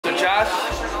Josh,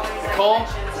 Nicole,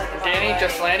 and Danny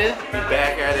just landed. We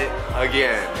back at it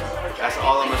again. That's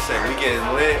all I'm gonna say. We getting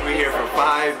lit. We here for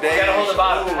 5 days. You gotta hold the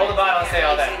bottle. Hold the bottle and say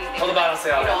all that. Hold the bottle and say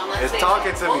all that. It's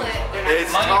talking to me. It's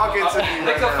talking to me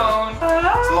right now.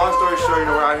 So long story short, you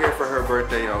know, we're out here for her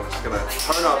birthday. You know, just gonna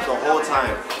turn up the whole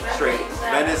time. Straight.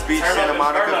 Venice Beach, Santa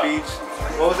Monica Beach.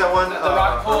 What was that one? The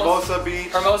rock pools. Hermosa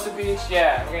Beach. Hermosa Beach,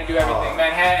 yeah. We're gonna do everything.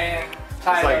 Manhattan,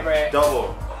 It's like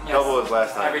double. Yes. Double as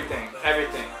last time.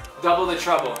 Everything. Double the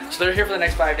trouble. So they're here for the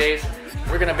next 5 days.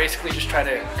 We're gonna basically just try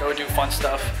to go do fun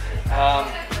stuff.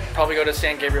 Probably go to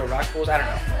San Gabriel Rock pools. I don't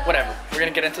know. Whatever. We're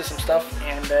gonna get into some stuff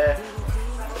and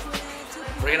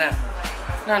we're gonna, you know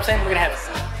what I'm saying? We're gonna have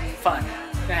fun.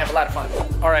 We're gonna have a lot of fun.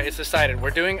 All right, it's decided. We're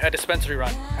doing a dispensary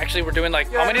run. Actually, we're doing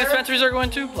like, how many dispensaries are we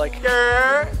going to? Like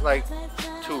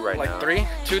 2 right now. Like 3?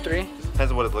 2, 3?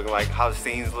 Depends on what it's looking like, how the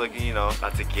scene's looking, you know.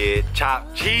 About to get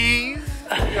chopped cheese.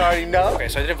 You already know. Okay,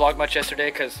 so I didn't vlog much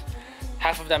yesterday because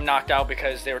half of them knocked out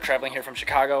because they were traveling here from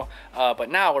Chicago. But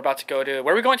now we're about to go to,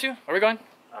 where are we going to? Where are we going?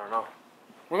 I don't know.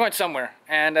 We're going somewhere.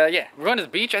 And yeah, we're going to the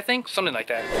beach, I think. Something like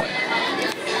that.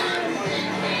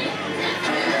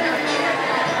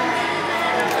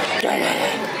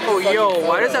 Oh, yo,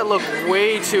 why does that look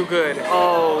way too good?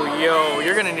 Oh, yo,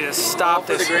 you're gonna need to stop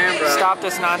this. Stop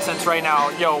this nonsense right now.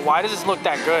 Yo, why does this look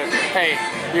that good? Hey,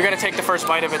 you're gonna take the first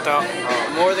bite of it though.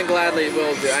 More than gladly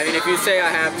will do. I mean, if you say I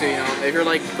have to, you know, if you're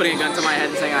like putting a gun to my head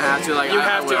and saying I have to, like you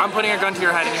have to. I'm putting a gun to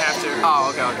your head and you have to. Oh,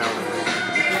 okay.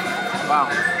 Wow.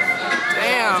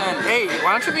 Damn. Hey,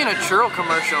 why don't you be in a churro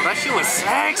commercial? That shit was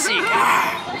sexy.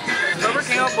 God. Whoever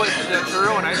came up with the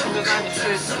churro and ice cream design, this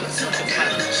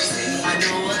shit.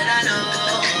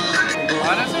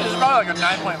 Honestly, this is probably like a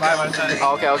 9.5 out of 10.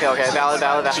 Oh, okay. Valid.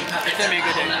 It's gonna be a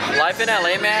good day. Life in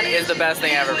LA, man, is the best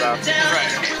thing ever, bro. Right.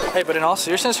 Hey, but in all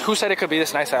seriousness, who said it could be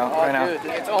this nice out right now? Dude,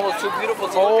 it's almost too beautiful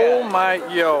to look Oh at. my,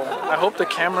 yo. I hope the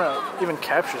camera even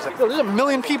captures it. Yo, there's a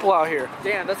million people out here.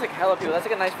 Damn, that's like hella people. That's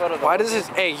like a nice photo. Why does this,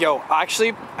 hey, yo,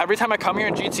 actually, every time I come here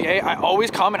in GTA, I always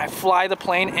come and I fly the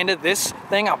plane into this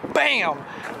thing, bam!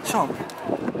 So,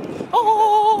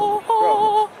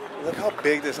 Bro, look how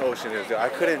big this ocean is, dude. I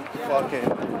couldn't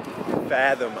fucking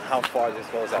fathom how far this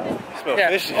goes out. Smell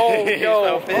fishy. Oh,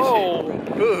 yo,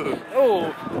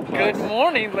 Ooh. Good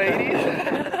morning, ladies.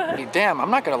 Hey, damn,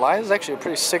 I'm not gonna lie, this is actually a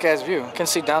pretty sick ass view. You can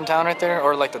see downtown right there,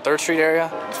 or like the 3rd Street area,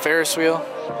 Ferris wheel.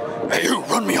 Hey, you,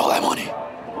 run me all that money.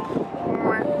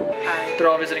 They're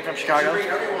all visiting from Chicago.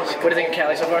 What do you think of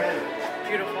Cali so far?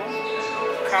 Beautiful.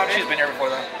 Crowded. She's been here before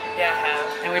though. Yeah, I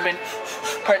have. And we've been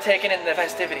partaking in the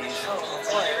festivities.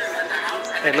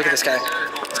 Hey, look at this guy.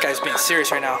 This guy's being serious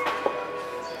right now.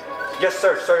 Yes,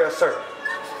 sir. Yes, sir.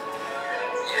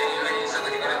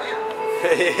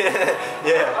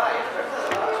 Yeah.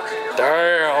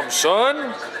 Damn,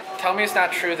 son. Tell me it's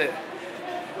not true that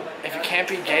if you can't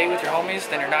be gay with your homies,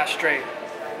 then you're not straight.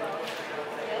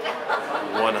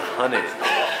 100.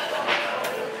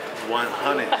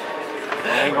 100. I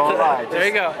ain't gonna lie. There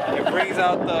you go. It brings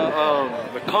out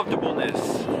the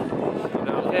comfortableness. You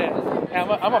know? Yeah. I'm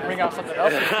gonna bring out something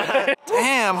else.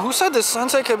 Damn, who said the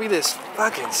sunset could be this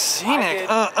fucking scenic?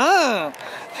 It's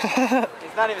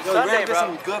not even Sunday, bro.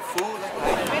 Some good food.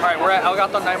 All right, we're at El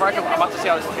Gato Night Market. I'm about to see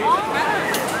how this tastes.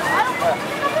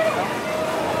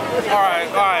 All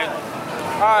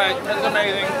right, this is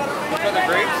amazing. Look at the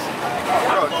grapes.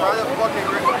 Bro, try the fucking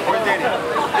grapes. Where's Danny?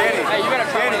 Hey, you gotta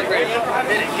try the grapes.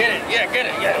 Get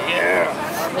it.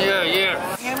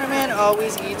 Yeah. Cameraman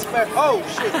always eats first. Oh,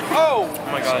 shit. Oh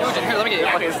my God. Here, let me get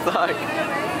you. Stuck.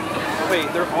 Wait,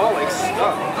 they're all like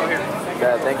stuck. Oh, here.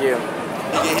 Yeah, thank you.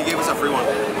 He gave us a free one.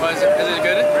 Oh, is it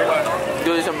good?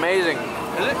 Dude, it's amazing.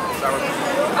 Is it? Starburst.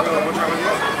 Which one was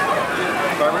it?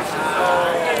 Starburst?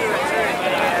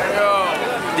 Yo.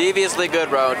 Deviously good,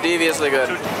 bro. Deviously good.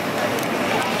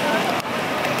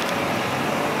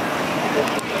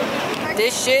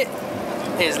 This shit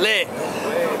is lit.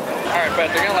 Alright,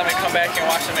 but they're gonna let me come back and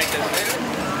watch them make this.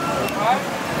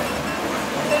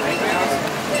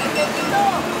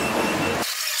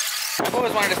 I've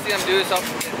always wanted to see them do this up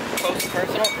close and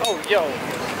personal. Oh, yo.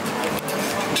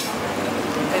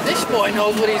 Hey, this boy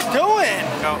knows what he's doing.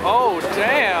 Oh,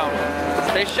 damn.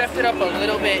 They chefed it up a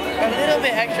little bit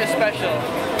extra special.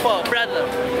 Whoa, brother.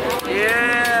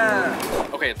 Yeah.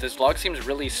 Okay, if this vlog seems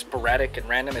really sporadic and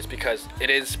random, it's because it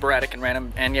is sporadic and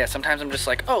random. And yeah, sometimes I'm just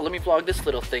like, oh, let me vlog this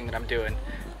little thing that I'm doing.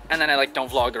 And then I like don't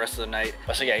vlog the rest of the night.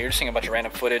 But so yeah, you're just seeing a bunch of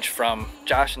random footage from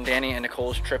Josh and Danny and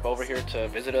Nicole's trip over here to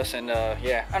visit us. And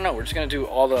yeah, I don't know, we're just gonna do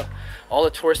all the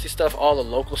touristy stuff, all the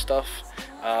local stuff,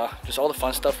 just all the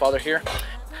fun stuff while they're here.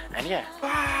 And yeah.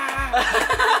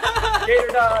 Gator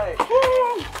die!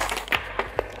 Woo!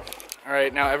 All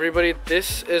right, now everybody,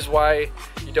 this is why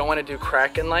you don't want to do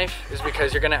crack in life, is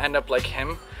because you're gonna end up like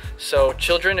him. So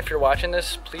children, if you're watching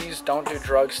this, please don't do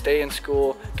drugs, stay in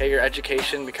school, get your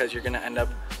education, because you're gonna end up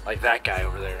like that guy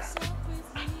over there.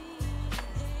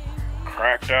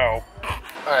 Cracked out. All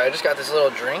right, I just got this little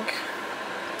drink,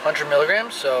 100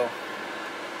 milligrams, so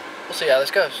we'll see how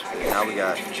this goes. Now we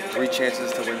got 3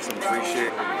 chances to win some free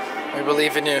shit. We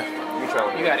believe in you. You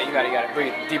got it, you got it, you got it.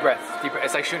 Breathe, deep breath, deep breath.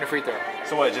 It's like shooting a free throw.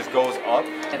 So what, it just goes up?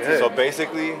 So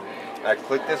basically, I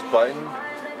click this button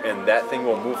and that thing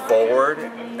will move forward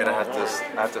and I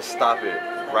have to stop it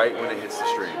right when it hits the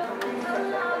stream.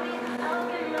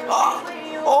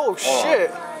 Oh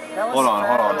shit. Hold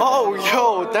on. Oh,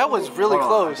 yo, that was really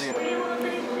close.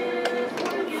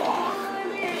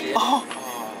 Oh.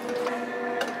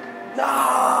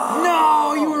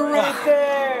 No, you were right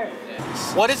there.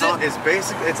 What is it? It's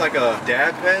basically, it's like a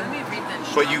dab pen,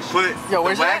 but you put Yo,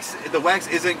 the wax. The wax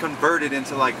isn't converted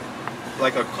into like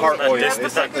a cart oil.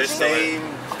 It's like the same.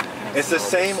 It's the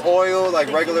same oil, like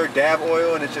regular dab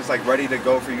oil, and it's just like ready to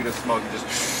go for you to smoke. You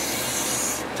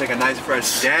just take a nice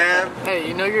fresh dab. Hey,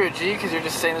 you know you're a G because you're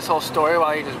just saying this whole story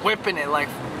while you're just whipping it like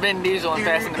Vin Diesel and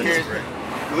Fast and the Furious.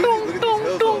 Look at these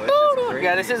hills though.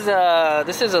 Yeah, this is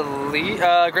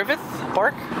a Griffith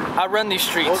Park. I run these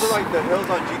streets. Those are like the hills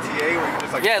on GTA where you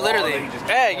just like. Yeah, literally.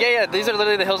 Yeah. These are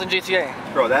literally the hills in GTA.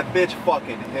 Bro, that bitch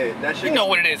fucking hit. That shit. You know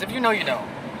what it is. If you know, you know.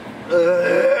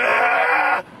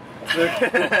 I'm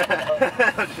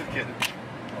just kidding.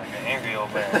 Like an angry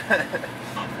old man. I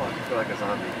feel like a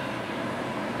zombie.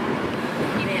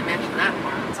 You didn't mention that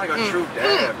part. It's like a true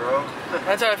dad, bro.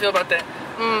 That's how I feel about that.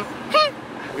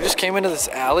 We just came into this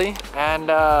alley and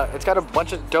it's got a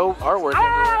bunch of dope artwork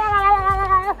everywhere.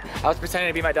 I was pretending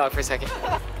to be my dog for a second.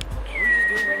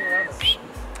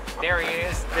 There he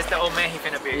is. This the old man he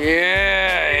finna be.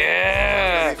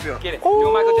 Yeah. Get it. Ooh,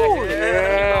 Do Michael Jackson.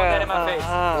 yeah. That in my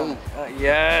face.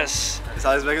 Yes. That's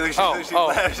how he's making. She's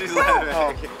laughing. She's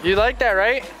laughing. You like that,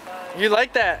 right? You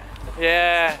like that?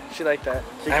 Yeah, she like that.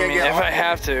 I mean, if I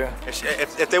have to.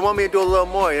 If they want me to do a little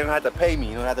more, you don't have to pay me.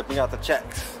 You don't have to bring out the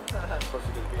checks.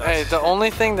 Hey, the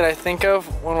only thing that I think of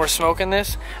when we're smoking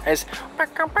this is My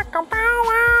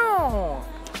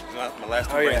last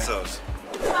 2 brain cells.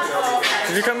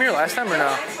 Did you come here last time or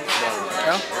no?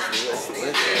 No?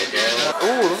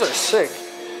 Ooh, those are sick.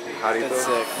 How do you That's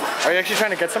feel? sick. Are you actually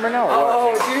trying to get some right now or what?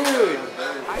 Oh, dude.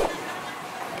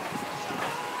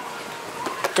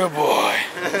 Good boy.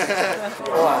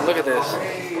 Hold on, look at this.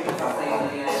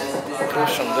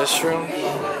 Push from this room.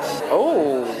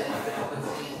 Oh.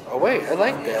 Oh wait, I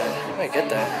like that. I might get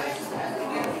that.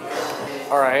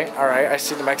 Alright. I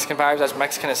see the Mexican vibes. That's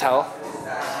Mexican as hell.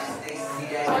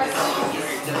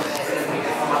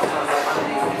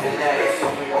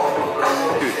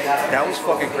 Dude, that was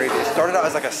fucking crazy. It started out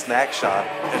as like a snack shop,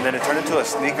 and then it turned into a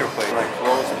sneaker place, like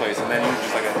clothes place, and then it was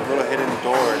just like a little hidden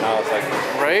door, and now it's like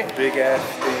right? Big ass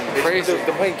thing. Crazy.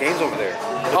 They're playing games over there.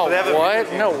 Oh, what?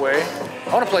 No way. I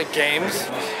want to play games.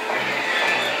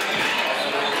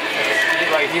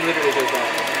 Like, he literally does that.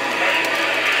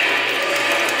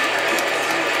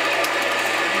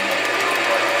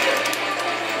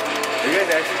 Are you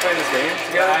guys actually playing this game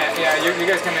together? Yeah, you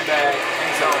guys coming back.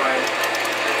 So, right.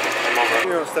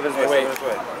 Wait.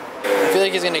 I feel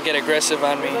like he's gonna get aggressive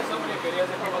on me.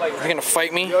 He's gonna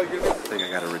fight me. I think I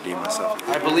gotta redeem myself.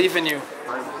 I believe in you.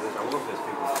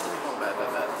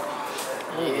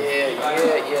 Yeah,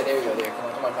 there you go, there. Come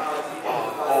on.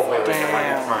 Oh, wait,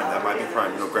 that might be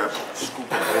prime. You know, grab, scoop.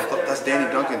 That's Danny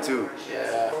Duncan, too.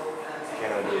 Yeah.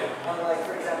 Can I do it?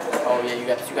 Oh, yeah, you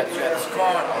got this. Come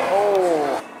on.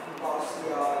 Oh.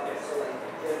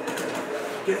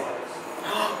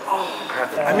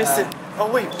 I missed it. Oh,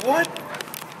 wait, what?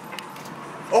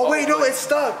 Oh, wait, no, it's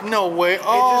stuck. No way. It just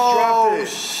dropped it.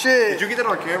 Shit. Did you get that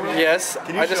on camera? Yes,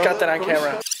 I just got that on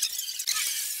camera.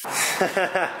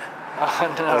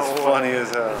 Oh, no. That's funny as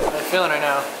hell. I'm feeling right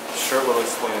now. Shirt will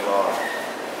explain it all.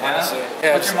 Honestly.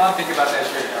 Yeah, What's your mom think about that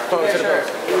shirt? Oh, it's a shirt.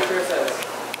 What shirt says?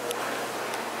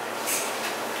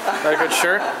 Got a good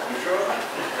shirt?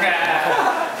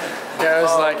 Yeah, I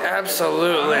was like,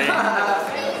 absolutely.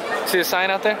 See the sign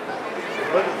out there?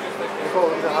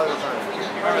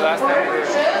 Remember last time?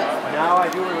 Now I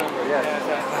do remember, yes.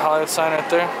 The Hollywood sign right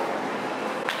there.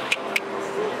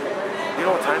 You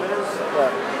know what time it is?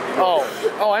 Oh,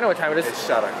 I know what time it is. It's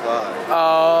shot o'clock.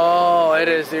 Oh, it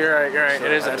is. You're right.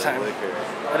 It is that time.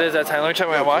 It is that time. Let me check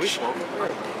my watch.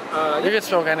 You can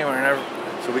smoke anywhere.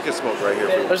 So we can smoke right here.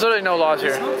 There's literally no laws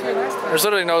here. There's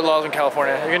literally no laws in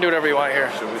California. You can do whatever you want here.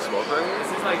 Should we smoke right here?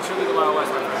 This is like truly the Wild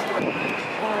West, my friend.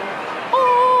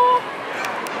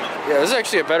 Yeah, this is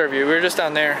actually a better view. We were just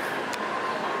down there.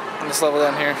 on this level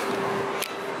down here.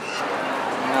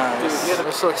 Nice. Dude,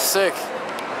 this looks sick.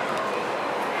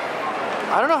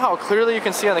 I don't know how clearly you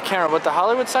can see on the camera, but the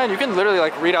Hollywood sign, you can literally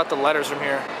like read out the letters from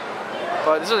here.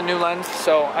 But this is a new lens,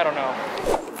 so I don't know.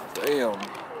 Damn.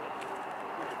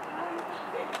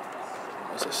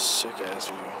 That's a sick ass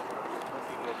view.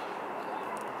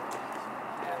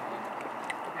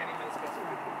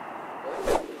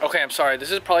 Okay, I'm sorry.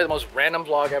 This is probably the most random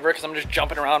vlog ever because I'm just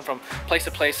jumping around from place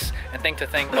to place and thing to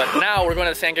thing. But now we're going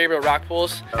to the San Gabriel Rock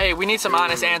pools. Hey, we need some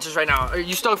honest answers right now. Are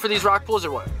you stoked for these rock pools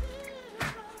or what?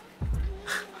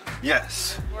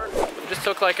 Yes. We just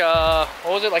took like a,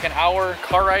 what was it, like an hour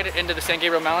car ride into the San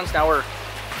Gabriel Mountains. Now we're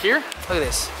here. Look at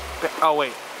this. Oh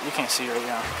wait, you can't see right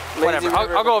now. Whatever,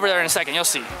 I'll go over there in a second, you'll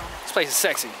see. This place is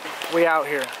sexy. We out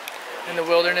here in the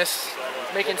wilderness,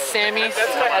 making Sammys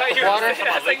at the water.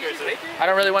 I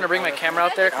don't really want to bring my camera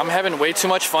out there. I'm having way too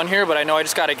much fun here, but I know I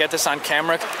just got to get this on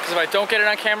camera. Because if I don't get it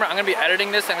on camera, I'm going to be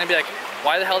editing this and I'm going to be like,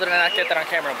 why the hell did I not get that on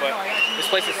camera? But this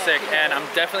place is sick, and I'm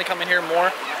definitely coming here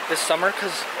more this summer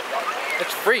because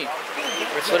it's free.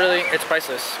 It's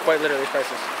priceless. Quite literally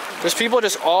priceless. There's people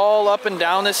just all up and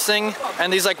down this thing,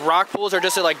 and these like rock pools are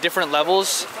just at like different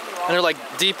levels, and they're like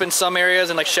deep in some areas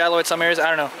and like shallow at some areas.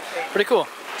 I don't know. Pretty cool.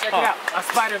 Check it out. A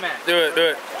Spider-Man. Do it.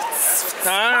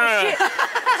 No.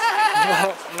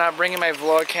 I'm not bringing my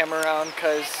vlog camera around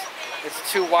because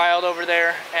it's too wild over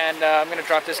there, and I'm gonna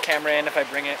drop this camera in if I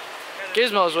bring it.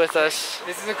 Gizmo's with us.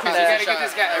 This is a cool. You gotta get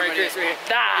this guy right here. You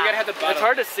gotta have the bottom. It's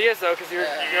hard to see us though because you're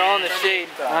all in the shade.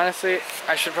 Honestly,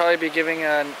 I should probably be giving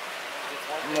a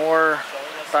more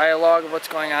dialogue of what's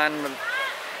going on, but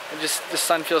the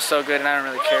sun feels so good and I don't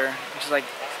really care. It's just like,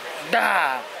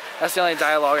 da. That's the only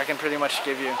dialogue I can pretty much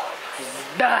give you.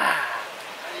 Da.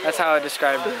 That's how I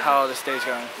describe how this day's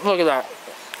going. Look at that.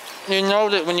 You know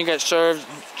that when you get served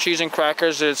cheese and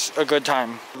crackers, it's a good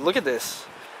time. Look at this.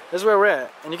 This is where we're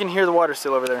at, and you can hear the water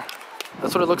still over there.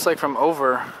 That's what it looks like from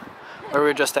over where we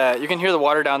were just at. You can hear the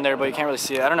water down there, but you can't really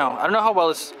see it. I don't know how well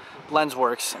this lens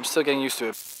works. I'm still getting used to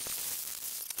it.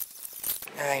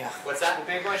 What's that? The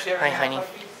big one? Hi, honey.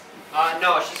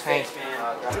 No, she's fake,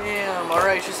 man. Damn,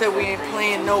 alright, she said we ain't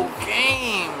playing no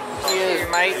games. Cheers,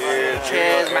 mate.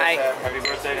 Cheers, mate. Happy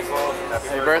birthday, Nicole.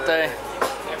 Happy birthday.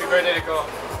 Happy birthday, Nicole.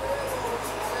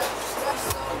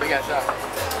 We got shot.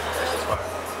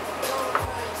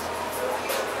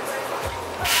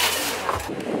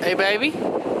 Hey, baby.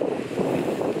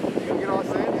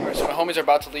 Alright, so my homies are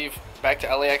about to leave back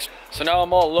to LAX. So now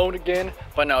I'm all alone again.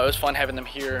 But no, it was fun having them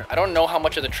here. I don't know how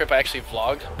much of the trip I actually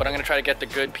vlogged, but I'm gonna try to get the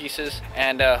good pieces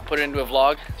and put it into a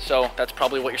vlog. So that's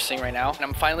probably what you're seeing right now. And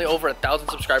I'm finally over 1,000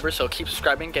 subscribers, so keep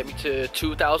subscribing, get me to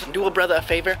 2,000. Do a brother a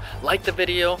favor, like the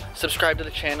video, subscribe to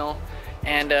the channel,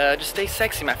 and just stay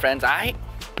sexy, my friends, alright?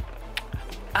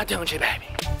 I'll do you, baby.